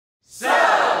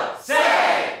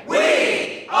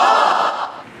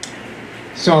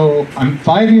So I'm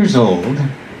 5 years old,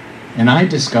 and I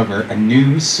discover a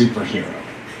new superhero.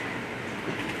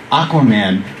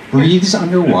 Aquaman breathes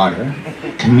underwater,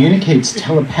 communicates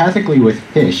telepathically with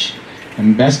fish,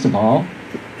 and best of all,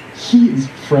 he is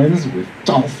friends with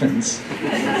dolphins.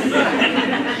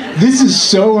 This is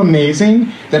so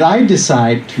amazing that I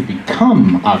decide to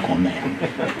become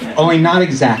Aquaman. Only not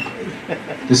exactly.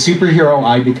 The superhero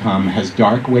I become has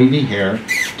dark, wavy hair,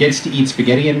 gets to eat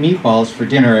spaghetti and meatballs for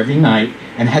dinner every night,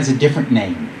 and has a different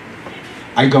name.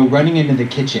 I go running into the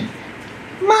kitchen.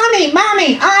 Mommy,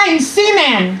 Mommy, I'm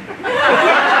Seaman!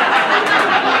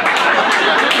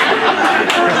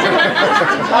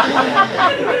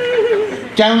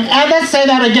 Don't ever say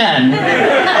that again.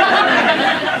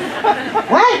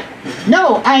 What?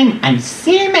 No, I'm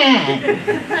Seaman.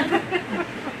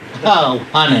 Oh,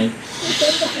 honey.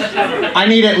 I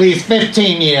need at least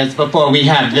 15 years before we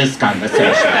have this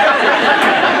conversation.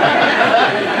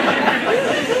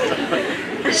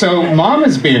 So, Mom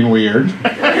is being weird.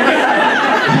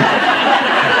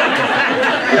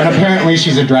 And apparently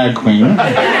she's a drag queen.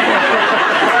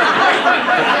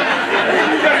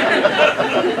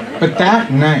 But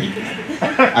that night,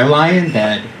 I lie in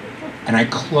bed and I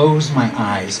close my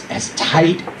eyes as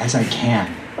tight as I can.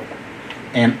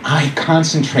 And I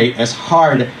concentrate as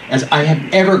hard as I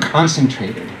have ever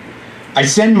concentrated. I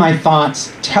send my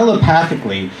thoughts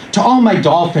telepathically to all my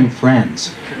dolphin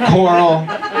friends, Coral,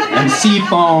 and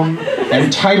Seafoam,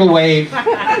 and Tidal Wave,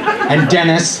 and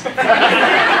Dennis.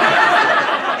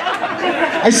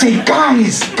 I say,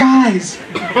 guys,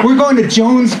 we're going to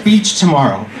Jones Beach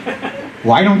tomorrow.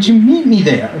 Why don't you meet me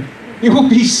there? It will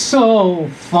be so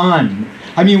fun.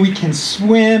 I mean, we can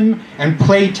swim and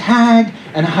play tag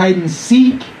and hide and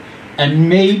seek, and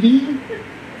maybe,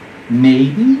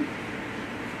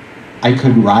 I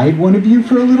could ride one of you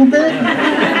for a little bit?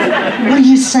 What do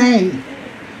you say?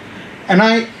 And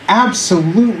I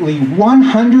absolutely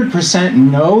 100%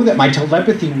 know that my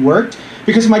telepathy worked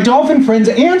because my dolphin friends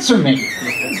answer me.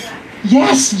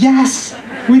 Yes,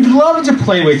 we'd love to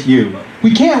play with you.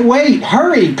 We can't wait.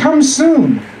 Hurry, come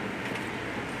soon.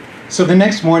 So the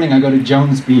next morning I go to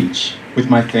Jones Beach with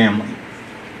my family.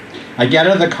 I get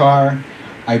out of the car,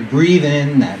 I breathe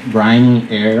in that briny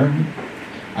air.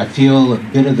 I feel a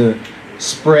bit of the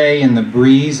spray and the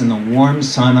breeze and the warm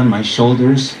sun on my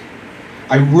shoulders.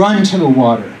 I run to the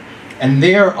water, and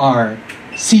there are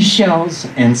seashells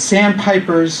and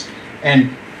sandpipers and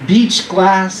beach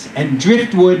glass and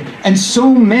driftwood and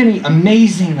so many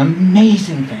amazing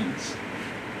things.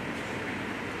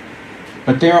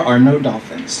 But there are no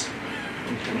dolphins.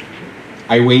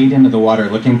 I wade into the water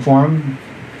looking for them.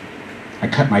 I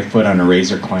cut my foot on a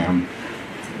razor clam.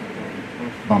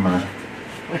 Bummer.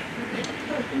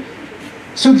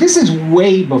 So this is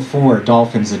way before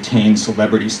dolphins attained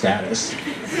celebrity status.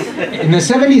 In the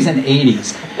 70s and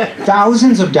 80s,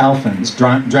 thousands of dolphins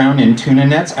drown in tuna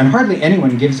nets, and hardly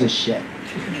anyone gives a shit.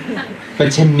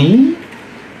 But to me,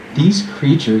 these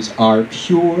creatures are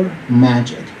pure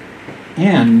magic.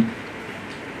 And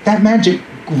that magic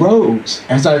grows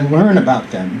as I learn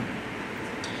about them.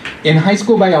 In high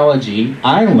school biology,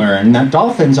 I learned that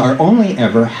dolphins are only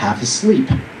ever half asleep.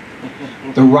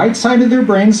 The right side of their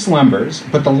brain slumbers,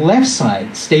 but the left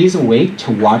side stays awake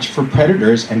to watch for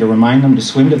predators and to remind them to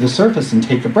swim to the surface and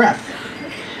take a breath.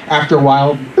 After a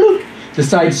while, bloop, the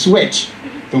sides switch.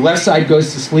 The left side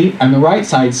goes to sleep and the right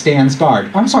side stands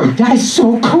guard. I'm sorry, that is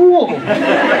so cool!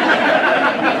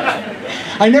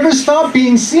 I never stopped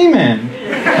being seaman.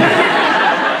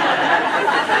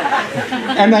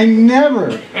 And I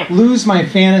never lose my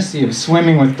fantasy of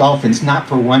swimming with dolphins, not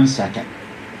for 1 second.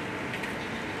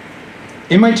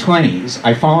 In my 20s,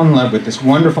 I fall in love with this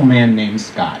wonderful man named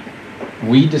Scott.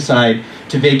 We decide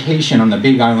to vacation on the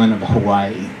big island of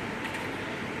Hawaii.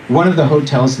 One of the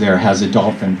hotels there has a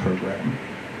dolphin program.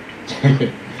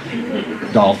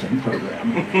 Dolphin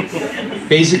program.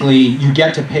 Basically, you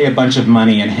get to pay a bunch of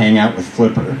money and hang out with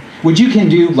Flipper, which you can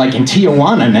do like in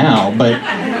Tijuana now, but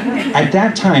at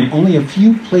that time, only a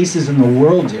few places in the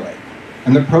world do it.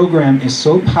 And the program is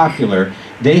so popular,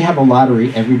 they have a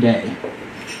lottery every day.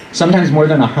 Sometimes more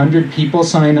than 100 people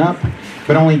sign up,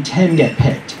 but only 10 get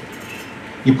picked.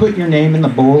 You put your name in the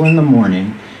bowl in the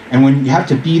morning, and when you have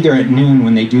to be there at noon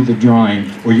when they do the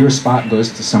drawing, or your spot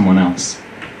goes to someone else.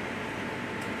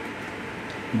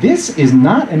 This is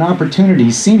not an opportunity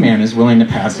Seaman is willing to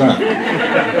pass up.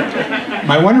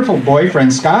 My wonderful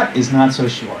boyfriend, Scott, is not so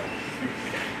sure.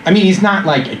 I mean, he's not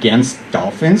like against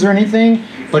dolphins or anything,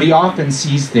 but he often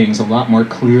sees things a lot more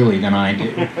clearly than I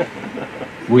do,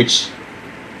 which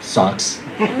sucks.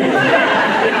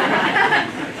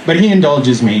 But he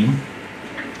indulges me.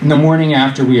 In the morning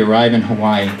after we arrive in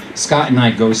Hawaii, Scott and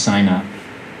I go sign up.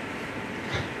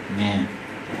 Man,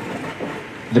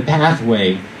 the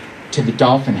pathway to the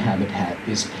dolphin habitat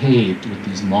is paved with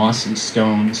these mossy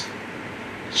stones.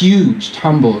 Huge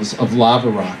tumbles of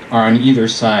lava rock are on either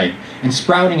side, and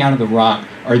sprouting out of the rock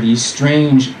are these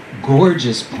strange,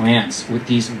 gorgeous plants with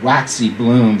these waxy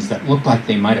blooms that look like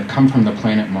they might have come from the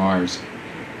planet Mars.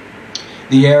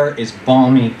 The air is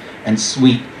balmy and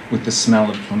sweet with the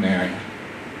smell of plumeria.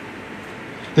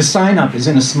 The sign-up is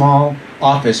in a small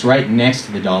office right next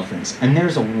to the dolphins, and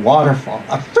there's a waterfall,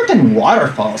 a freaking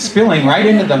waterfall spilling right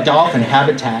into the dolphin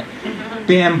habitat.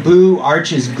 Bamboo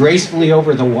arches gracefully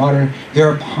over the water. There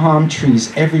are palm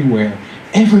trees everywhere.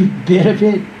 Every bit of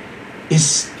it is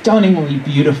stunningly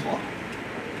beautiful.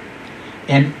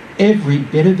 And every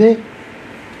bit of it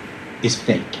is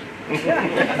fake.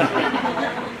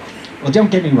 Well,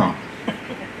 don't get me wrong.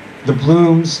 The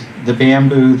blooms, the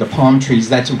bamboo, the palm trees,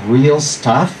 that's real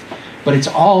stuff, but it's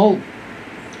all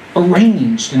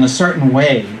arranged in a certain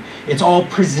way. It's all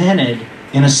presented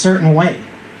in a certain way.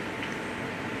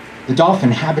 The dolphin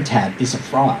habitat is a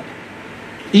fraud.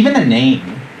 Even the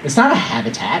name, it's not a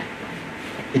habitat,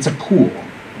 it's a pool.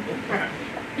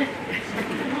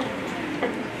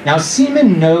 Now,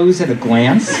 seaman knows at a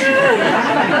glance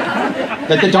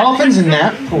that the dolphins in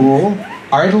that pool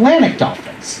are Atlantic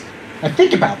dolphins. Now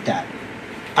think about that.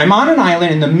 I'm on an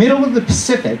island in the middle of the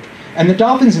Pacific, and the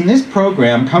dolphins in this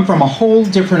program come from a whole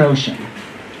different ocean.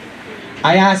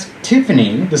 I asked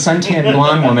Tiffany, the suntanned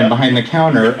blonde woman behind the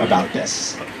counter, about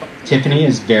this. Tiffany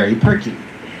is very perky.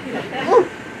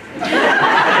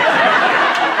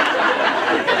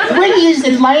 We use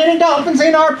Atlantic dolphins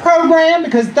in our program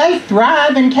because they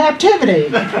thrive in captivity.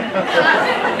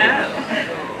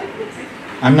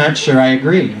 I'm not sure I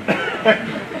agree.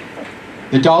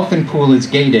 The dolphin pool is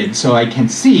gated, so I can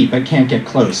see but can't get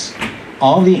close.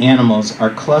 All the animals are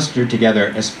clustered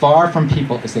together as far from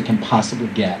people as they can possibly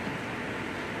get.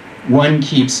 One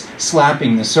keeps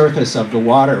slapping the surface of the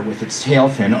water with its tail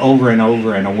fin over and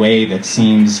over in a way that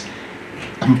seems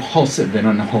compulsive and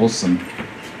unwholesome.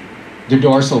 The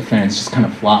dorsal fins just kind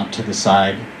of flop to the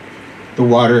side. The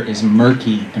water is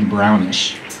murky and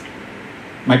brownish.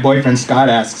 My boyfriend Scott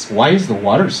asks, "Why is the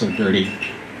water so dirty?"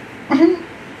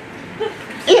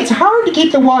 "It's hard to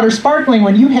keep the water sparkling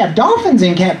when you have dolphins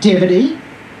in captivity."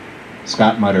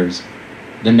 Scott mutters,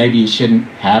 "Then maybe you shouldn't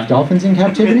have dolphins in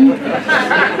captivity?"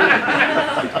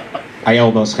 I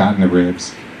elbow Scott in the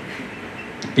ribs.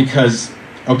 Because,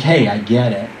 okay, I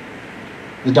get it.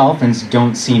 The dolphins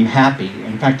don't seem happy.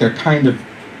 In fact, they're kind of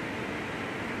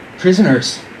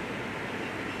prisoners.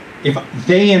 If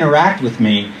they interact with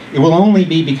me, it will only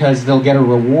be because they'll get a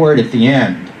reward at the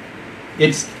end.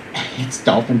 It's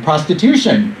dolphin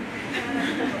prostitution.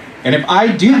 And if I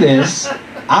do this,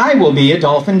 I will be a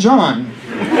Dolphin John.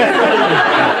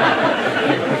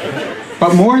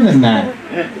 But more than that,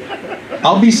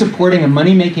 I'll be supporting a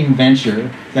money-making venture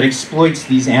that exploits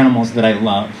these animals that I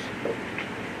love.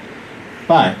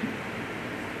 But,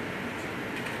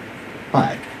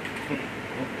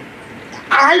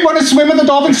 I want to swim with the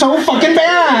dolphins so fucking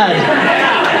bad!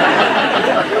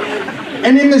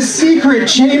 And in the secret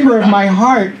chamber of my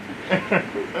heart,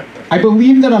 I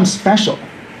believe that I'm special.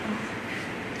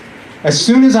 As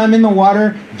soon as I'm in the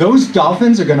water, those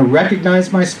dolphins are going to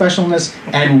recognize my specialness,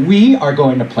 and we are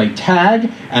going to play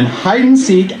tag and hide and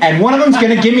seek, and one of them's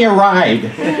going to give me a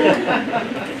ride.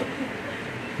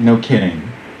 No kidding.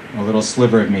 A little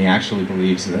sliver of me actually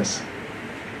believes this.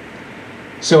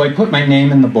 So I put my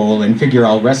name in the bowl and figure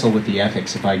I'll wrestle with the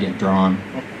ethics if I get drawn.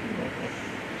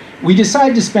 We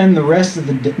decide to spend the rest of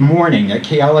the morning at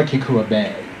Kealakekua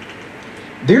Bay.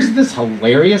 There's this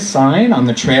hilarious sign on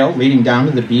the trail leading down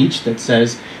to the beach that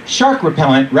says, "Shark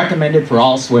repellent recommended for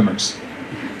all swimmers."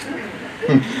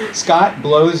 Scott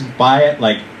blows by it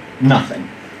like nothing.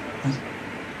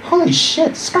 Holy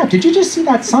shit, Scott, did you just see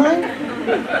that sign?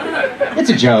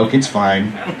 It's a joke, it's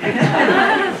fine.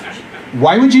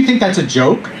 Why would you think that's a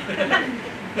joke?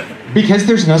 Because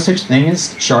there's no such thing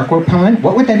as shark repellent?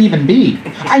 What would that even be?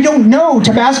 I don't know,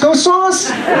 Tabasco sauce?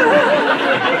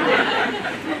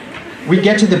 We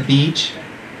get to the beach,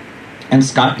 and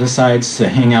Scott decides to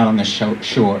hang out on the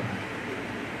shore.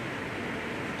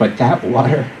 But that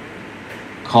water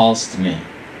calls to me.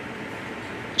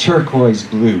 Turquoise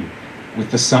blue,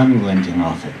 with the sun glinting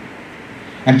off it.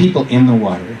 And people in the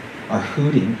water are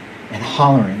hooting and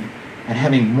hollering and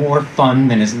having more fun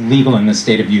than is legal in the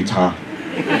state of Utah.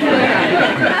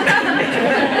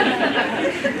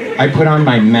 I put on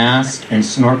my mask and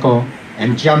snorkel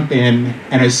and jump in,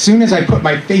 and as soon as I put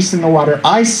my face in the water,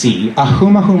 I see a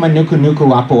huma huma nuku nuku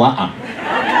apua'a.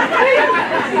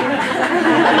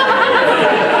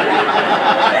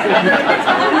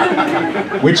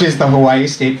 which is the Hawaii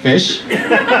state fish.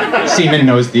 Seaman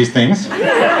knows these things.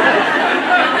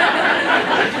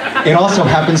 It also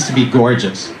happens to be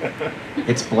gorgeous.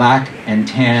 It's black and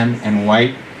tan and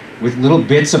white with little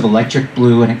bits of electric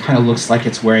blue, and it kind of looks like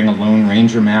it's wearing a Lone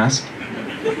Ranger mask.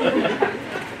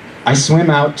 I swim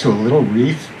out to a little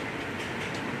reef,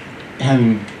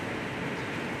 and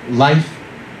life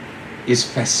is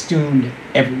festooned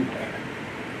everywhere.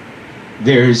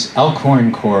 There's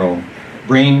elkhorn coral,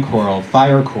 brain coral,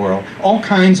 fire coral, all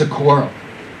kinds of coral.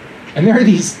 And there are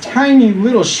these tiny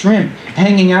little shrimp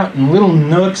hanging out in little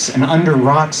nooks and under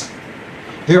rocks.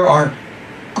 There are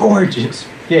gorgeous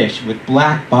fish with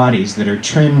black bodies that are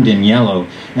trimmed in yellow,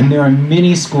 and there are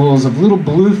many schools of little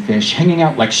blue fish hanging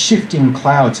out like shifting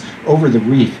clouds over the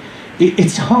reef.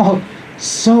 It's all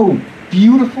so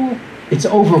beautiful, it's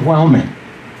overwhelming.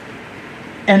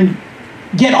 And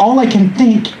yet all I can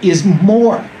think is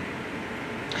more.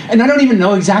 And I don't even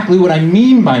know exactly what I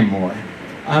mean by more.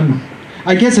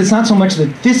 I guess it's not so much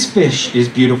that this fish is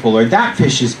beautiful or that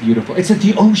fish is beautiful. It's that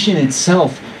the ocean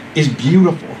itself is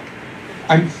beautiful.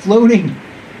 I'm floating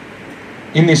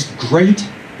in this great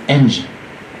engine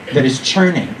that is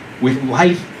churning with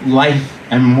life, life,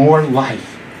 and more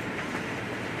life.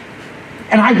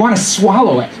 And I want to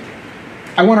swallow it.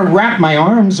 I want to wrap my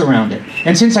arms around it.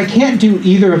 And since I can't do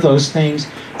either of those things,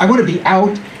 I want to be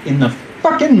out in the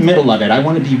fucking middle of it. I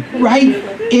want to be right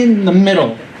in the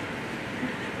middle.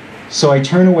 So I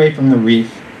turn away from the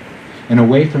reef and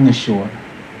away from the shore,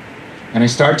 and I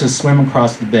start to swim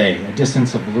across the bay, a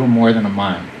distance of a little more than a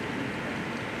mile.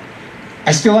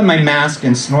 I still have my mask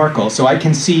and snorkel, so I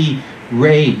can see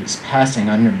rays passing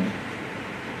under me.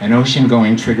 An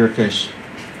ocean-going triggerfish.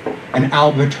 An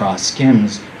albatross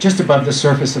skims just above the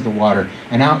surface of the water,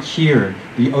 and out here,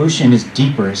 the ocean is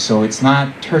deeper, so it's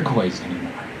not turquoise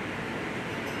anymore.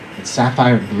 It's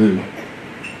sapphire blue.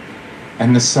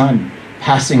 And the sun,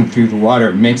 passing through the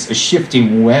water, makes a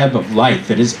shifting web of light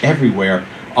that is everywhere,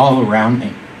 all around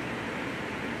me.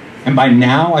 And by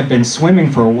now, I've been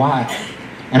swimming for a while,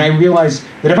 and I realize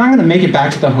that if I'm going to make it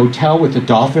back to the hotel with the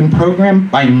dolphin program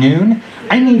by noon,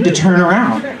 I need to turn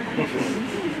around.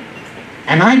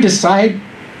 And I decide,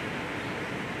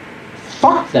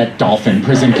 fuck that dolphin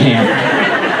prison camp.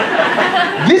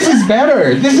 This is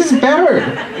better. This is better.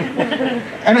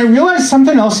 And I realize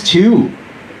something else too.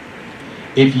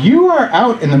 If you are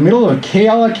out in the middle of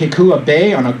Kealakekua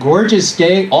Bay on a gorgeous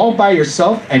day all by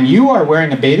yourself and you are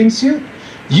wearing a bathing suit,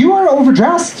 you are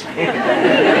overdressed.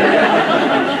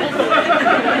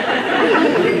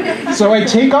 So I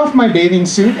take off my bathing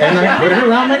suit and I put it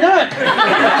around my neck.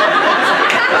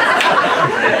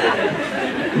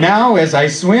 Now, as I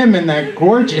swim in that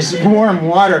gorgeous warm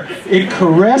water, it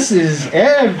caresses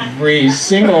every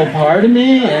single part of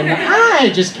me, and I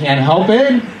just can't help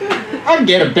it. I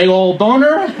get a big old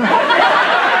boner.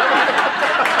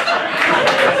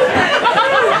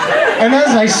 And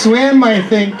as I swim, I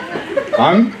think,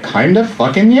 I'm kind of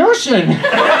fucking the ocean.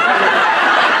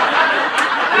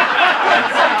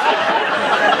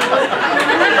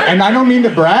 And I don't mean to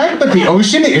brag, but the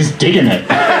ocean is digging it.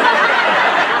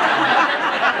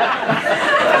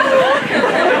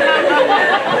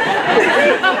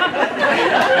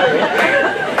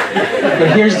 But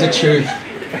here's the truth.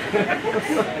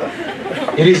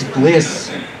 It is bliss.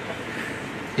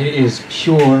 It is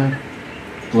pure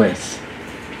bliss.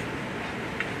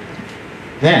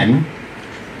 Then,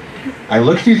 I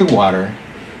look through the water,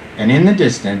 and in the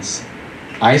distance,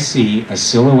 I see a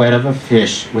silhouette of a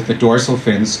fish with the dorsal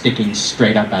fin sticking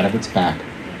straight up out of its back.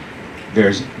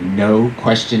 There's no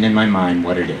question in my mind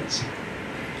what it is.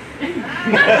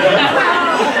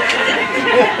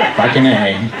 Fucking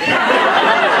A.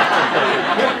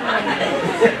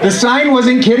 The sign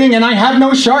wasn't kidding, and I have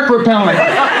no shark repellent.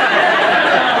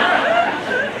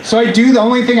 So I do the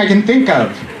only thing I can think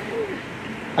of.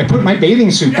 I put my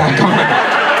bathing suit back on.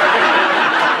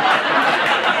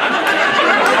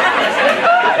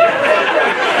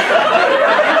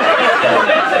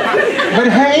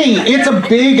 But hey, it's a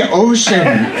big ocean.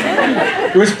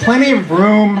 There was plenty of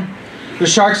room. The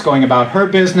shark's going about her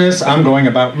business, I'm going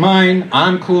about mine.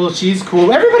 I'm cool, she's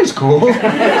cool, everybody's cool.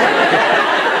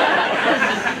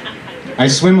 I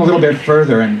swim a little bit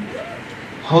further and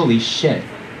holy shit,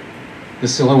 the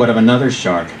silhouette of another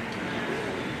shark.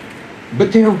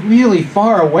 But they're really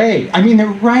far away. I mean, they're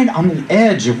right on the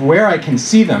edge of where I can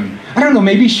see them. I don't know,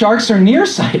 maybe sharks are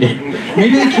nearsighted.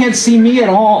 Maybe they can't see me at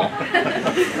all.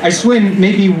 I swim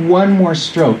maybe one more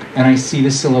stroke and I see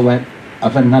the silhouette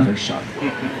of another shark.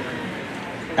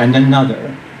 And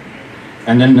another,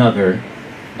 and another,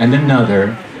 and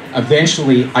another.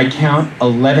 Eventually, I count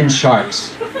 11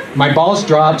 sharks My balls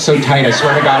draw up so tight, I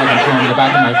swear to God, I can feel them in the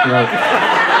back of my throat.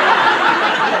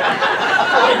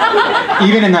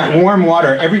 Even in that warm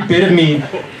water, every bit of me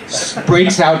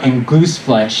breaks out in goose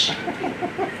flesh.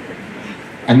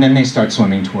 And then they start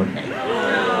swimming toward me.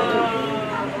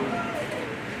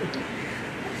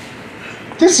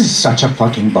 This is such a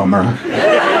fucking bummer.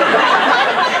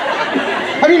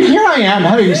 I mean, here I am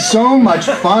having so much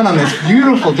fun on this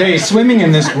beautiful day, swimming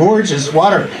in this gorgeous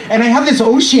water, and I have this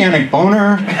oceanic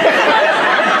boner.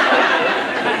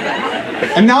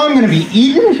 And now I'm gonna be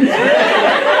eaten?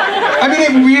 I mean,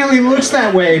 it really looks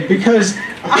that way because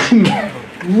I'm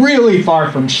really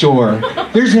far from shore.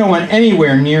 There's no one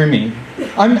anywhere near me.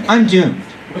 I'm doomed.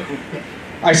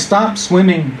 I stop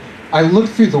swimming, I look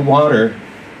through the water,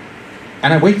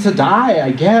 and I wait to die,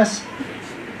 I guess.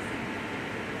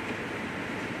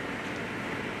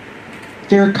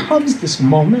 There comes this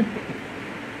moment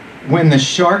when the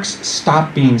sharks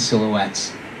stop being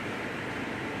silhouettes.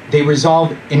 They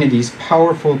resolve into these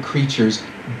powerful creatures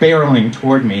barreling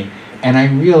toward me, and I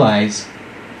realize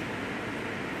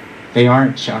they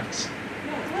aren't sharks.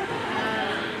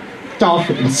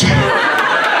 Dolphins.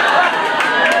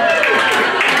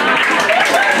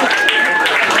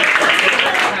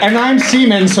 And I'm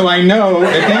seaman, so I know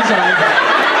that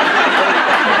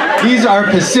these are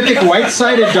Pacific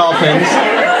white-sided dolphins,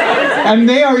 and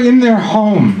they are in their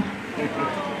home.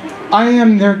 I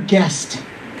am their guest.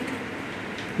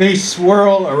 They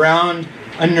swirl around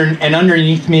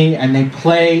underneath me, and they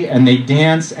play, and they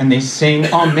dance, and they sing.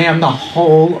 Oh man, the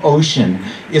whole ocean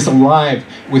is alive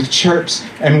with chirps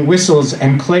and whistles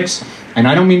and clicks. And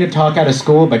I don't mean to talk out of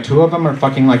school, but 2 of them are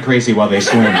fucking like crazy while they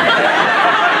swim.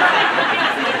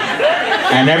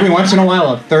 And every once in a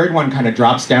while, a 3rd one kind of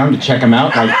drops down to check them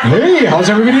out, like, hey, how's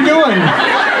everybody doing?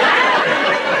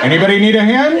 Anybody need a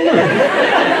hand?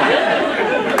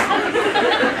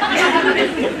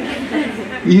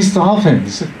 These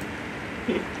dolphins,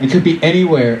 it could be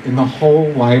anywhere in the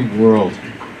whole wide world,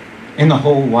 in the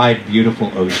whole wide,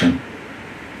 beautiful ocean.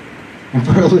 And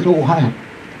for a little while,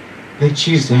 they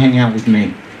choose to hang out with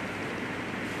me.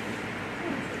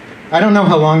 I don't know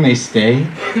how long they stay.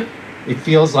 It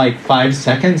feels like 5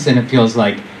 seconds, and it feels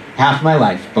like half my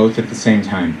life, both at the same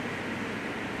time.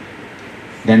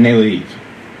 Then they leave.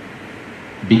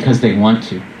 Because they want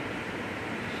to.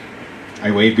 I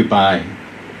wave goodbye.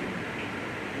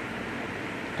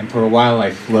 And for a while I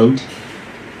float.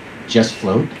 Just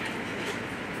float.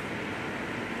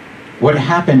 What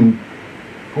happened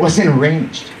wasn't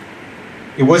arranged.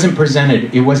 It wasn't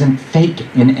presented. It wasn't fake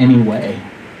in any way.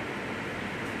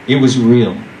 It was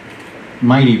real.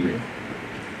 Mighty real.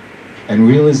 And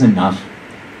real is enough.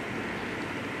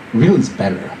 Real is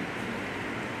better.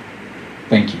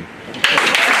 Thank you.